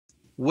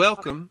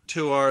Welcome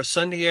to our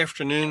Sunday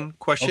afternoon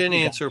question and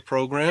answer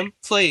program.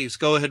 Please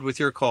go ahead with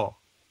your call.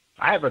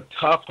 I have a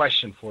tough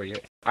question for you.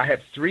 I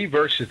have 3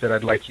 verses that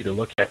I'd like you to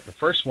look at. The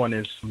first one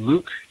is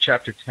Luke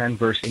chapter 10,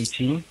 verse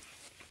 18.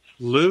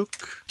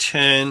 Luke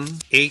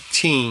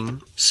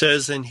 10:18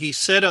 says, "And he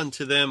said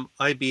unto them,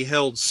 I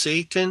beheld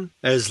Satan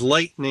as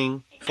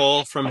lightning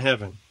fall from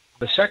heaven."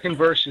 The second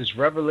verse is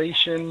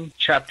Revelation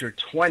chapter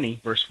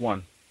 20, verse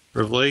 1.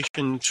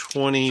 Revelation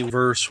 20,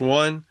 verse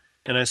 1.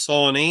 "And I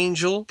saw an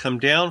angel come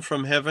down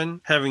from heaven,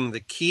 having the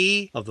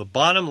key of the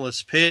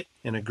bottomless pit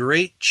and a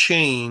great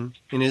chain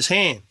in his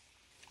hand."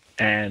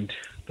 And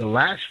the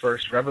last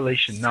verse,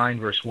 Revelation 9,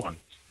 verse 1.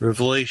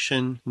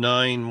 Revelation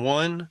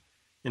 9:1.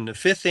 "And the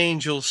 5th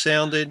angel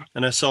sounded,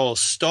 and I saw a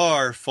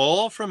star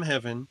fall from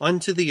heaven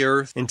unto the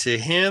earth, and to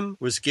him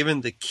was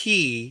given the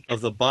key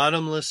of the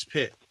bottomless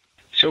pit."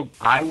 So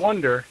I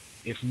wonder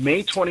if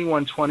May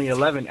 21,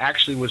 2011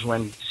 actually was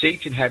when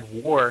Satan had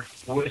war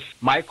with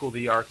Michael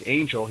the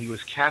archangel. He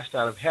was cast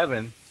out of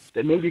heaven,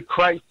 that maybe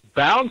Christ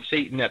bound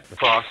Satan at the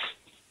cross,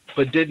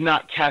 but did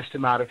not cast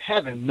him out of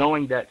heaven,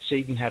 knowing that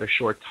Satan had a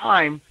short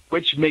time,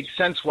 which makes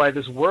sense why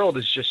this world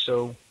is just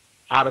so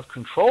out of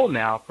control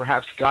now.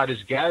 Perhaps God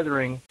is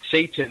gathering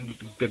Satan,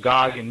 the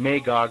Gog and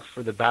Magog,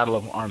 for the battle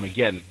of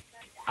Armageddon.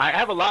 I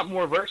have a lot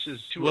more verses.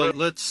 Well,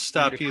 let's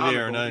stop you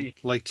there, and I'd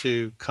like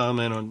to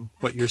comment on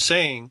what you're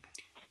saying.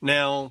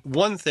 Now,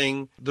 one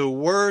thing, the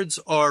words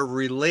are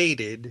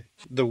related.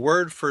 The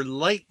word for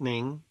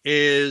lightning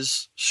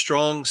is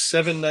Strong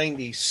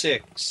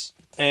 796.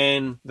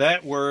 And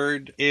that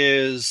word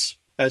is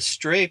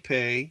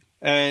astrape,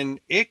 and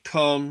it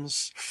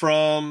comes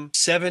from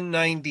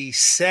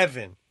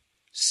 797.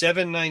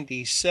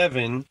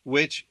 797,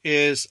 which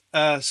is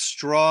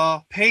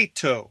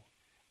astrapeto.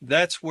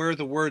 That's where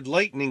the word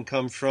lightning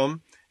comes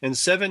from. And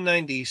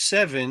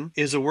 797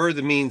 is a word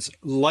that means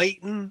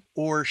lighten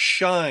or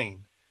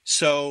shine.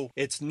 So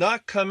it's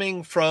not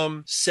coming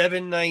from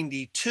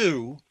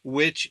 792,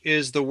 which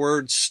is the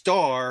word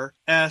star,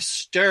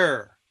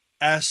 aster.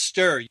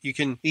 Aster. You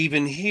can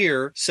even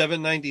hear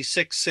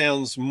 796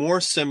 sounds more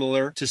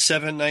similar to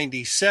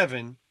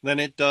 797 than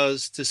it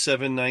does to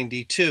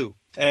 792.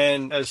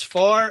 And as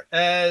far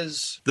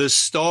as the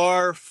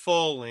star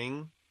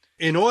falling,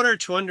 in order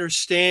to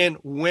understand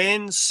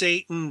when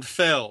Satan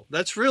fell,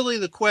 that's really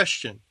the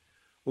question.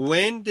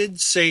 When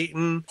did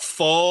Satan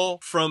fall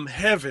from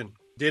heaven?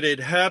 Did it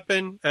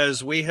happen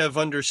as we have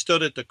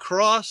understood at the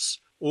cross,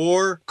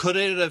 or could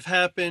it have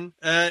happened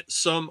at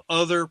some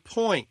other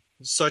point,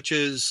 such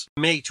as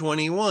May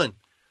 21?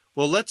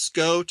 Well, let's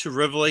go to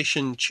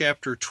Revelation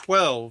chapter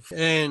 12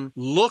 and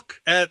look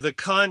at the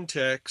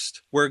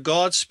context where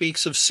God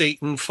speaks of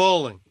Satan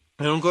falling.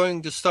 And I'm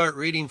going to start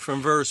reading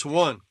from verse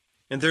 1.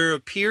 "And there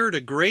appeared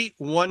a great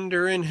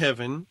wonder in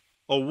heaven,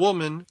 a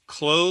woman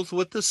clothed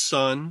with the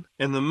sun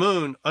and the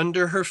moon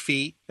under her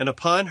feet, and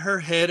upon her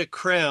head a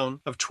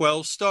crown of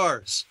 12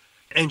 stars.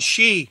 And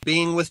she,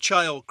 being with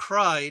child,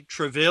 cried,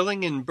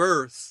 travailing in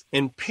birth,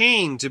 and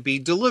pain to be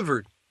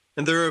delivered.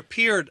 And there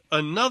appeared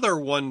another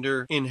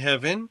wonder in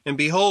heaven, and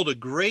behold, a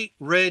great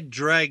red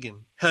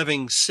dragon,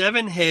 having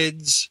 7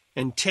 heads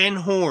and 10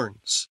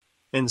 horns,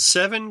 and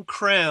 7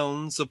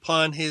 crowns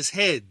upon his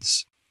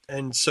heads."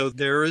 And so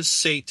there is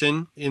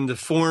Satan in the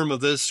form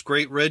of this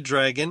great red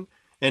dragon,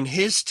 "and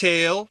his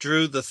tail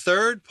drew the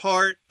 3rd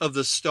part of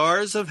the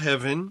stars of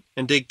heaven,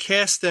 and did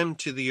cast them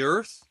to the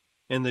earth.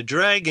 And the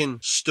dragon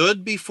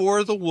stood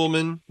before the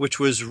woman, which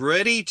was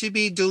ready to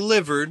be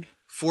delivered,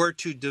 for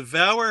to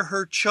devour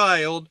her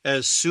child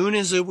as soon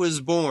as it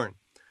was born."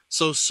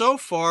 So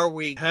far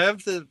we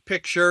have the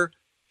picture.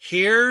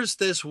 Here's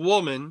this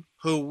woman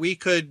who we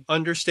could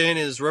understand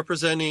is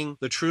representing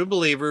the true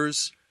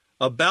believers,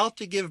 about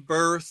to give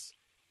birth,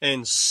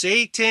 and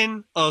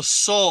Satan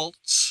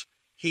assaults.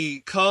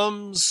 He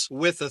comes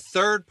with the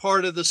 3rd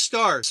part of the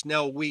stars.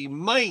 Now, we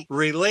might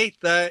relate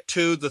that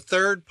to the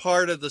 3rd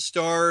part of the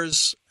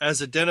stars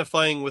as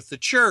identifying with the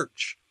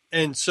church.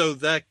 And so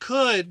that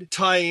could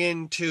tie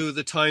into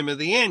the time of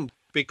the end,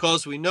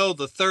 because we know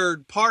the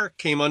 3rd part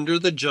came under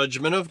the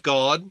judgment of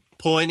God,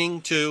 pointing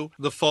to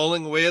the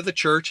falling away of the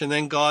church and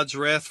then God's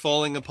wrath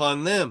falling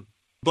upon them.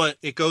 But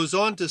it goes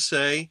on to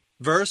say,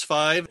 verse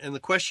 5, and the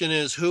question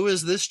is, who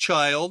is this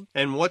child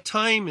and what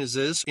time is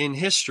this in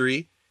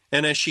history?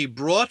 "And as she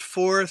brought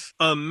forth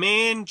a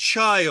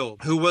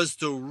man-child who was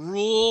to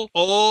rule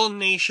all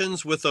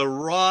nations with a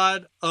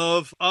rod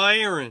of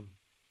iron."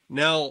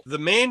 Now, the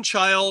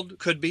man-child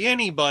could be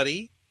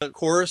anybody. Of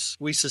course,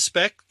 we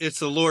suspect it's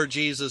the Lord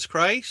Jesus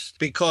Christ,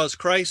 because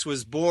Christ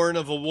was born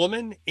of a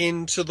woman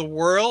into the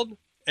world,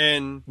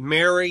 and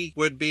Mary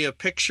would be a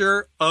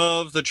picture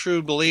of the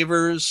true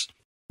believers.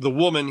 The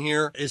woman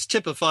here is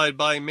typified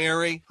by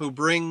Mary, who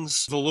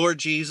brings the Lord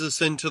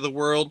Jesus into the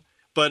world.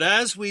 But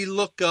as we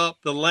look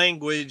up the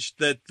language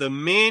that the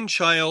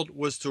man-child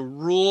was to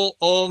rule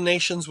all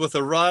nations with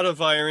a rod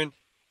of iron,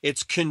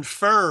 it's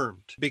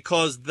confirmed,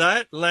 because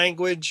that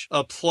language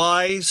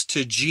applies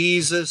to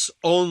Jesus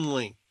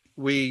only.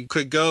 We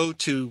could go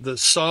to the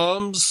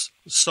Psalms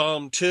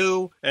Psalm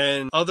 2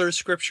 and other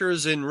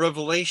scriptures in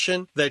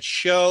Revelation that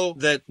show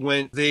that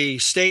when the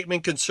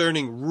statement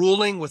concerning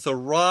ruling with a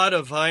rod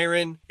of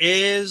iron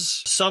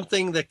is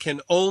something that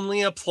can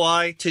only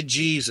apply to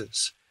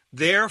Jesus.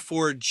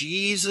 Therefore,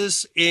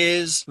 Jesus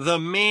is the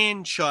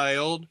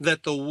man-child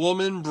that the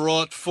woman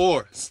brought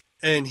forth,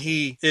 and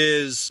he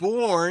is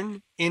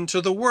born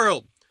into the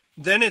world.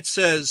 Then it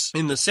says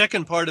in the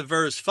second part of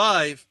verse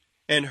 5,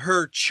 and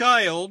her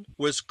child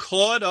was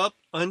caught up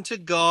unto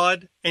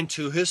God and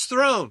to his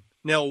throne.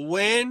 Now,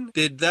 when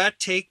did that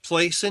take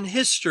place in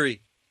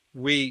history?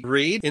 We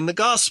read in the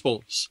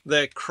Gospels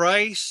that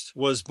Christ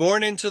was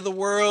born into the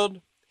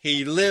world.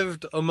 He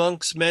lived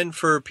amongst men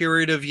for a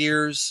period of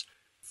years,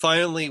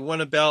 finally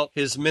went about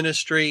his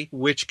ministry,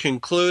 which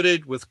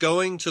concluded with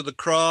going to the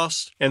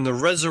cross and the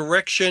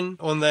resurrection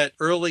on that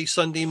early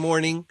Sunday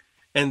morning.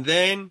 And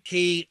then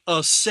he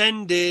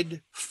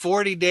ascended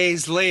 40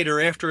 days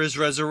later after his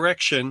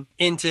resurrection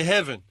into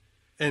heaven.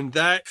 And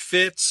that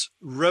fits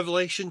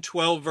Revelation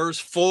 12, verse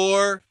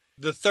 4.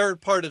 The third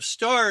part of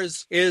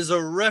stars is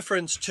a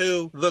reference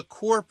to the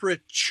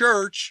corporate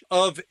church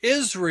of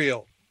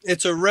Israel.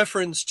 It's a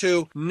reference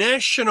to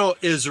national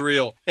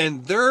Israel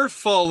and their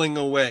falling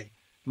away,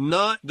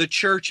 not the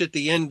church at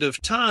the end of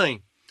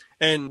time.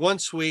 And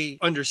once we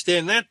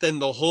understand that, then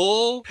the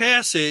whole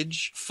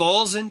passage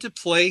falls into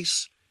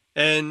place.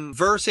 And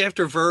verse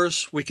after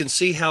verse, we can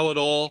see how it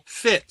all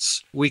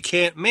fits. We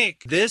can't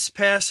make this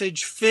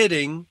passage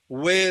fitting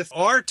with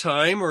our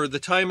time or the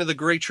time of the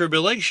Great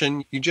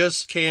Tribulation. You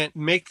just can't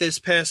make this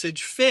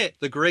passage fit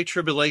the Great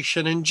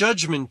Tribulation and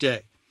Judgment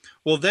Day.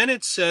 Well, then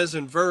it says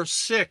in verse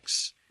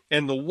 6,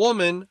 and the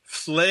woman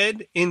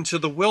fled into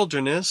the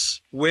wilderness,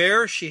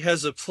 where she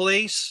has a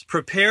place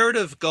prepared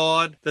of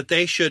God, that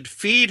they should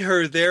feed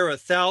her there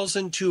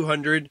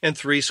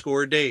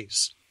 1,260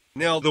 days.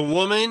 Now, the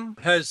woman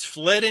has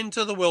fled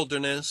into the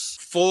wilderness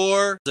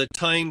for the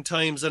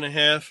times and a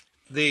half.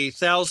 The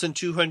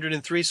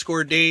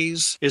 1,260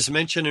 days is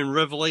mentioned in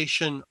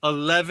Revelation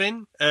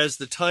 11 as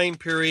the time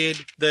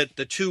period that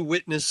the two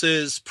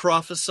witnesses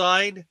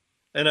prophesied.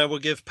 And I will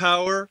give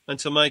power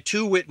unto my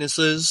two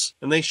witnesses,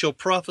 and they shall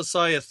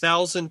prophesy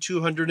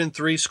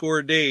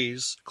 1,260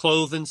 days,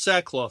 clothed in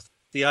sackcloth.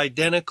 The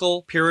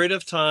identical period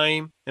of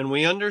time, and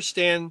we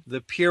understand the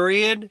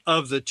period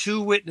of the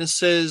two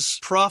witnesses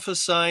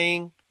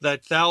prophesying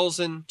that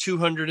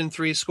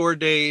 1,260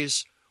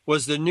 days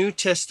was the New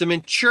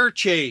Testament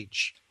church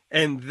age,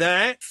 and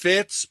that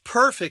fits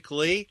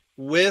perfectly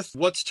with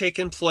what's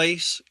taken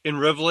place in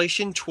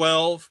Revelation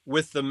 12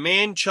 with the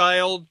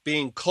man-child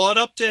being caught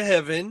up to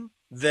heaven.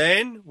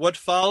 Then what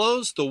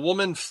follows? The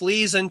woman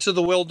flees into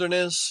the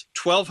wilderness,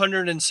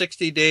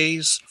 1,260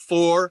 days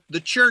for the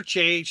church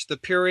age, the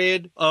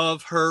period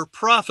of her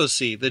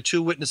prophecy. The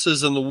two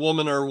witnesses and the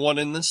woman are one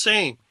and the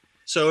same.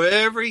 So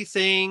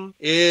everything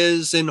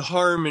is in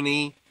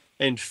harmony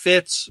and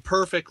fits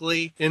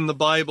perfectly in the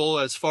Bible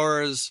as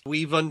far as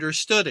we've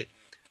understood it.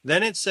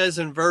 Then it says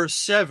in verse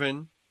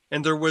 7,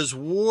 and there was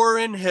war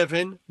in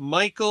heaven.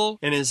 Michael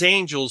and his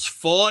angels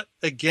fought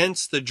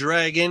against the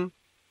dragon,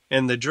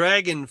 and the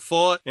dragon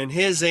fought and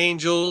his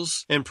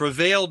angels, and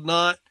prevailed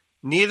not,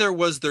 neither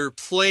was their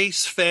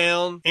place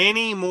found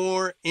any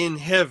more in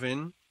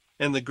heaven.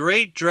 And the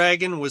great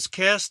dragon was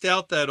cast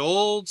out, that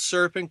old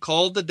serpent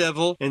called the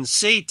devil and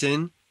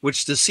Satan,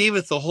 which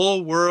deceiveth the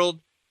whole world.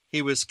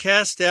 He was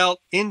cast out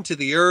into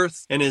the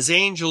earth, and his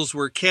angels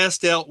were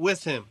cast out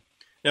with him.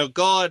 Now,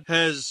 God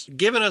has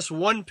given us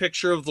one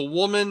picture of the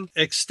woman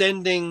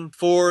extending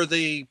for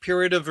the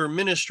period of her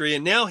ministry,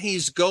 and now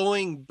he's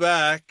going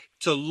back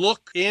to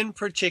look in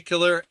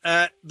particular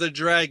at the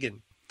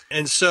dragon.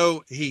 And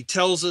so he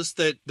tells us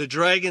that the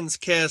dragon's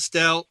cast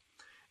out.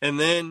 And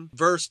then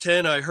verse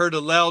 10, I heard a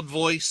loud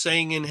voice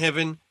saying in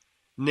heaven,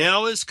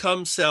 now is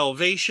come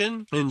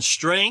salvation and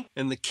strength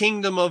and the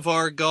kingdom of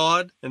our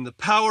God and the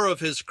power of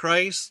his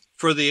Christ.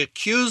 For the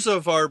accuser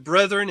of our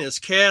brethren is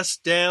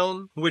cast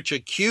down, which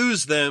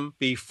accused them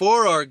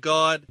before our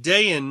God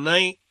day and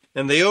night.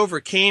 And they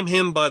overcame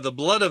him by the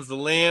blood of the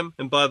Lamb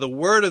and by the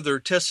word of their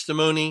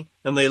testimony,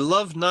 and they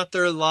loved not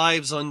their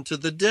lives unto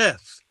the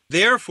death.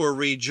 Therefore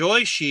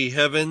rejoice, ye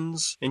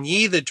heavens, and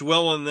ye that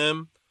dwell on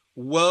them.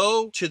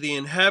 Woe to the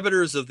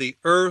inhabitants of the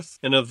earth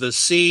and of the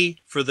sea,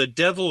 for the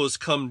devil is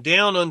come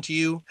down unto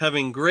you,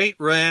 having great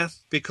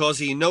wrath, because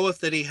he knoweth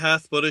that he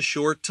hath but a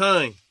short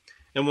time.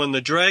 And when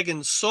the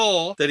dragon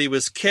saw that he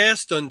was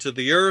cast unto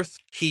the earth,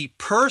 he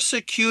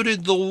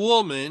persecuted the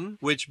woman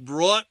which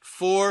brought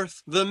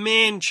forth the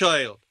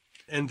man-child.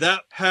 And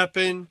that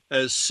happened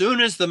as soon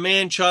as the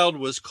man-child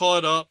was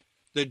caught up,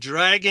 the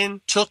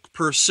dragon took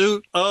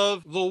pursuit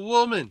of the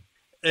woman.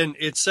 And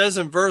it says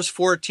in verse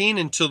 14,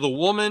 and to the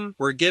woman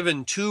were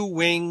given 2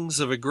 wings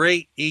of a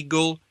great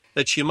eagle,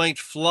 that she might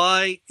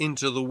fly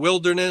into the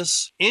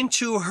wilderness,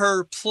 into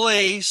her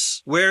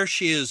place where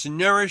she is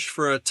nourished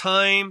for a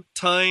time,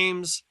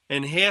 times,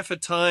 and half a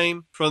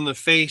time from the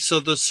face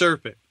of the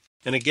serpent.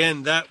 And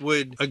again, that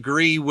would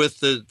agree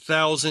with the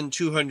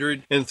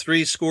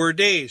 1,260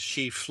 days.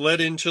 She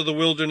fled into the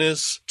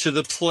wilderness to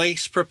the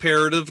place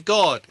prepared of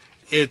God.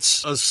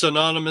 it's a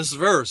synonymous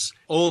verse.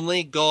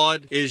 Only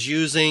God is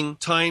using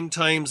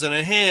times and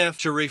a half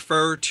to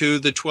refer to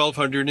the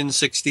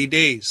 1260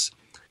 days.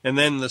 And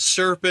then the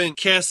serpent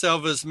casts out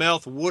of his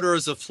mouth water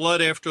as a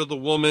flood after the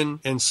woman,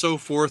 and so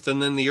forth.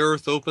 And then the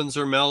earth opens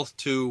her mouth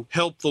to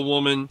help the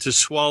woman to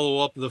swallow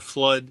up the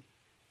flood.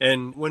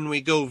 And when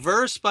we go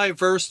verse by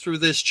verse through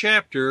this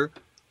chapter,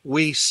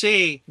 we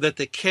see that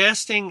the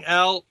casting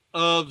out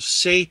of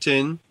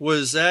Satan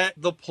was at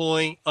the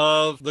point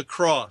of the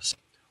cross.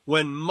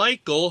 When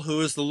Michael, who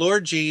is the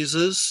Lord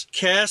Jesus,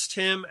 cast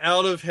him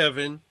out of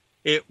heaven,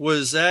 it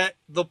was at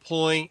the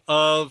point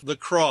of the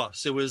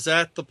cross. It was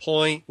at the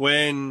point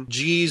when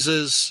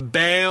Jesus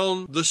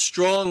bound the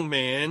strong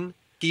man.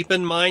 Keep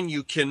in mind,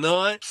 you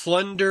cannot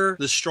plunder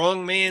the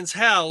strong man's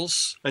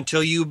house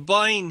until you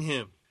bind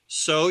him.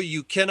 So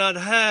you cannot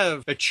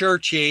have a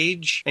church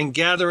age and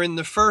gather in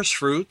the first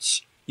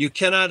fruits. You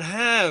cannot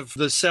have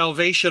the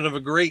salvation of a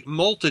great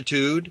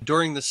multitude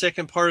during the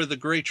second part of the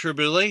Great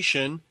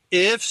Tribulation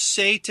if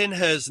Satan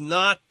has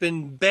not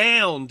been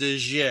bound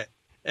as yet.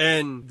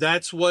 And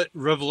that's what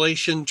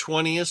Revelation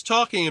 20 is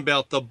talking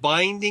about, the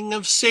binding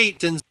of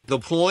Satan, the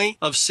point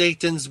of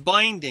Satan's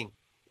binding.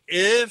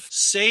 If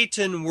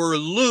Satan were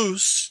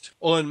loosed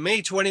on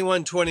May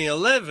 21,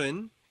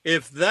 2011,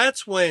 if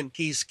that's when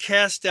he's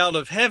cast out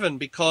of heaven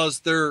because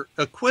they're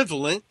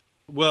equivalent,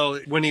 well,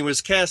 when he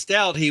was cast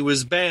out, he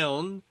was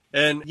bound.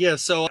 And yeah,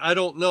 so I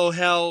don't know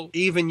how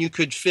even you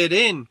could fit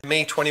in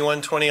May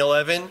 21,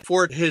 2011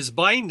 for his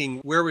binding.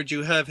 Where would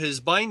you have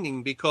his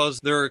binding? Because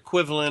they're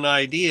equivalent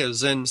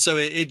ideas. And so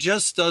it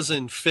just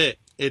doesn't fit.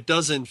 It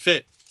doesn't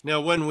fit.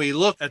 Now, when we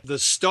look at the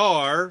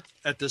star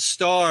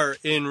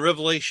in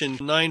Revelation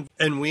 9,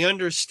 and we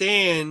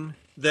understand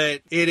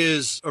that it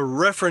is a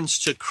reference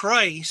to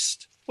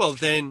Christ, well,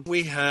 then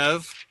we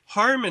have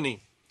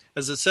harmony.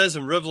 As it says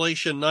in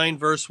Revelation 9,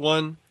 verse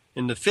 1,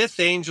 and the fifth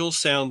angel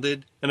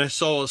sounded, and I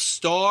saw a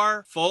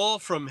star fall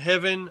from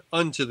heaven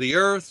unto the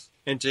earth,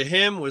 and to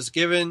him was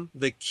given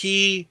the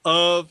key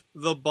of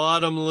the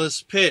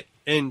bottomless pit.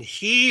 And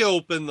he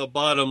opened the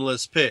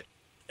bottomless pit.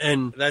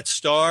 And that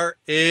star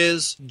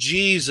is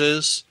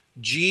Jesus.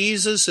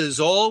 Jesus is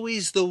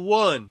always the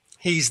one.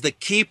 He's the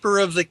keeper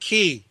of the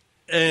key.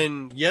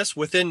 And yes,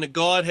 within the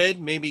Godhead,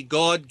 maybe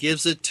God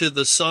gives it to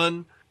the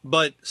Son,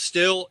 but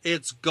still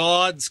it's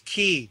God's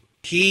key.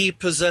 He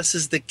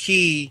possesses the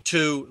key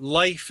to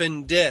life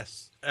and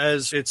death.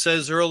 As it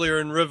says earlier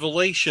in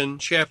Revelation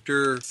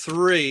chapter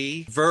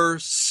 3,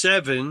 verse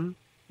 7,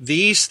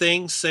 these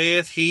things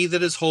saith he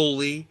that is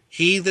holy,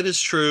 he that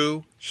is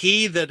true,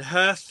 he that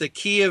hath the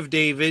key of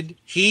David,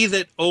 he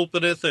that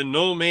openeth and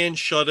no man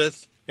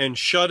shutteth, and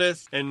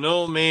shutteth and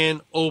no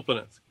man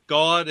openeth.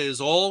 God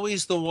is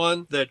always the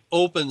one that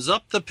opens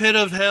up the pit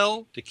of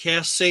hell to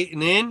cast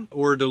Satan in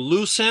or to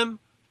loose him,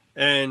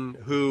 and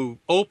who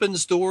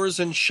opens doors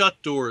and shut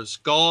doors.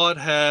 God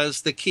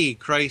has the key.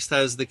 Christ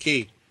has the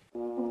key.